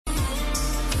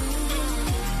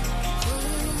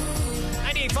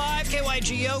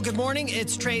KYGO. Good morning.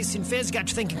 It's Trace and Fizz. Got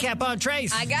your thinking cap on,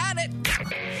 Trace. I got it.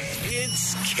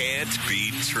 It's Can't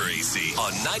Beat Tracy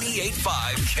on 98.5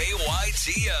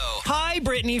 KYGO. Hi,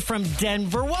 Brittany from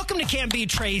Denver. Welcome to Can't Beat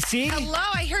Tracy. Hello.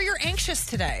 I hear you're anxious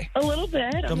today. A little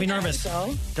bit. Don't be nervous.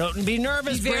 Don't be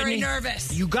nervous, Be very Brittany.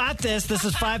 nervous. You got this. This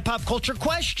is 5 pop culture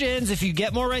questions. If you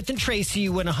get more right than Tracy,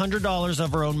 you win $100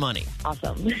 of her own money.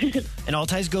 Awesome. And all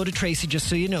ties go to Tracy, just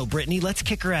so you know. Brittany, let's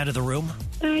kick her out of the room.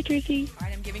 Bye, Tracy. All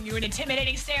right, I'm giving you an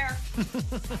intimidating stare. Good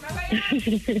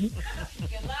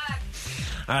luck.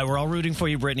 All right, we're all rooting for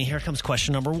you, Brittany. Here comes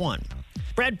question number 1.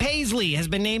 Brad Paisley has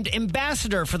been named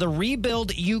ambassador for the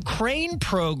Rebuild Ukraine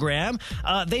program.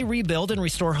 They rebuild and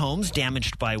restore homes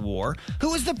damaged by war.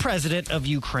 Who is the president of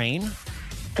Ukraine?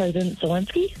 President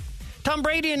Zelensky. Tom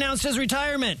Brady announced his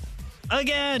retirement.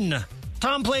 Again.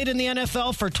 Tom played in the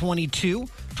NFL for 22,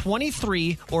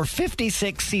 23, or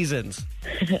 56 seasons.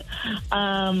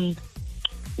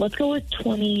 Let's go with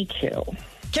 22.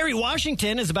 Kerry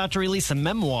Washington is about to release a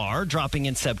memoir dropping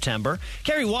in September.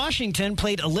 Kerry Washington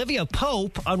played Olivia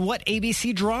Pope on what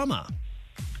ABC drama?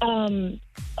 Oh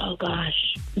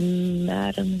gosh,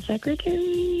 Madam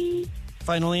Secretary.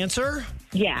 Final answer?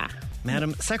 Yeah.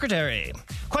 Madam Secretary.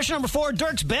 Question number 4.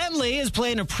 Dierks Bentley is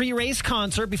playing a pre-race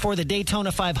concert before the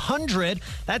Daytona 500.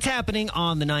 That's happening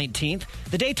on the 19th.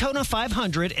 The Daytona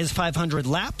 500 is 500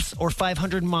 laps or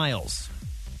 500 miles?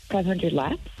 500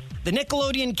 laps. The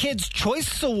Nickelodeon Kids'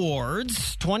 Choice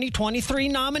Awards 2023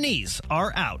 nominees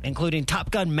are out, including Top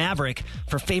Gun Maverick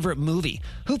for favorite movie.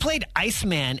 Who played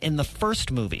Iceman in the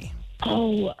first movie?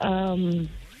 Oh,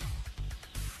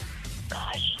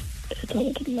 gosh, it's on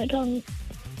the tip of my tongue.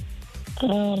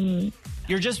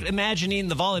 You're just imagining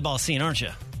the volleyball scene, aren't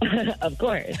you? Of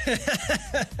course.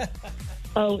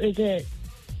 Oh, is it?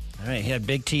 All right, he had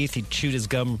big teeth. He chewed his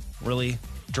gum really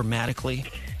dramatically.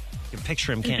 You can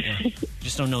picture him, can't you?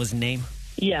 Just don't know his name.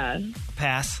 Yeah.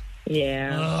 Pass.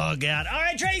 Yeah. Oh, God. All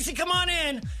right, Tracy, come on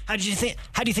in. How do you think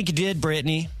you did,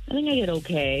 Brittany? I think I did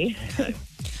okay.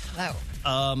 Hello.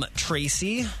 Tracy,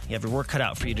 you have your work cut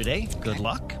out for you today. Good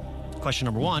luck. Question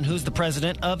number 1. Who's the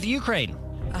president of the Ukraine?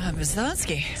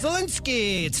 Zelensky.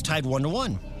 Zelensky. It's tied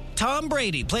 1-1. Tom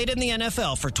Brady played in the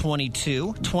NFL for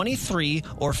 22, 23,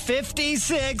 or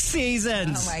 56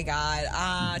 seasons. Oh, my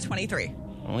God. 23.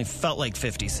 Only felt like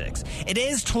 56. It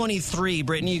is 23,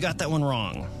 Brittany. You got that one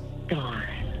wrong. God.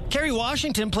 Kerry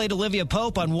Washington played Olivia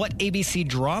Pope on what ABC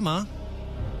drama?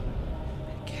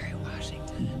 Kerry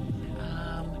Washington.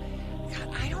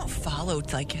 God, I don't follow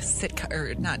like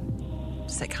not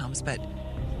sitcoms, but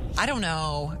I don't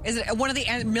know. Is it one of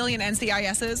the million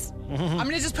NCISs? Mm-hmm. I'm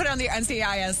going to just put it on the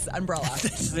NCIS umbrella.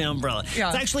 This is the umbrella. Yeah.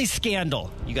 It's actually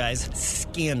Scandal, you guys.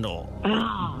 Scandal.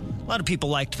 Oh. A lot of people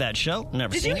liked that show.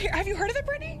 Never seen it. Have you heard of it,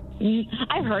 Brittany?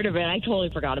 I've heard of it. I totally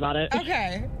forgot about it.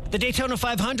 Okay. The Daytona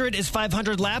 500 is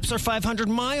 500 laps or 500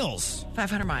 miles?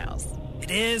 500 miles.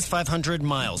 It is 500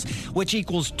 miles, which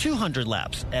equals 200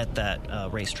 laps at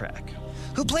that racetrack.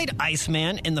 Who played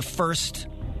Iceman in the first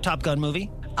Top Gun movie?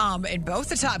 In both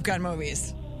the Top Gun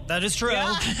movies. That is true.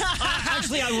 Yeah.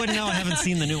 Actually, I wouldn't know. I haven't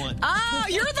seen the new one. Oh,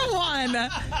 you're the one.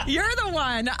 You're the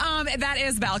one. That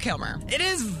is Val Kilmer. It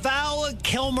is Val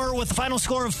Kilmer with the final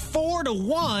score of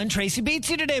 4-1. Tracy beats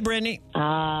you today, Brittany.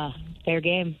 Fair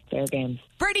game. Fair game.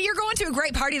 Brittany, you're going to a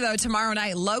great party, though, tomorrow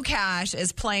night. Low Cash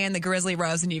is playing the Grizzly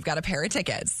Rose, and you've got a pair of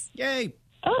tickets. Yay.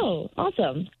 Oh,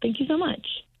 awesome. Thank you so much.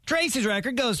 Tracy's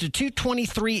record goes to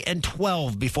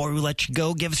 223-12. Before we let you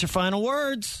go, give us your final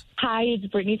words. Hi, it's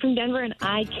Brittany from Denver, and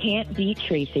I can't beat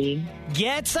Tracy.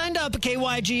 Get signed up at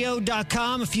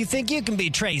KYGO.com if you think you can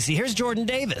beat Tracy. Here's Jordan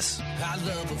Davis. I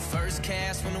love a first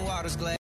cast when the water's glass.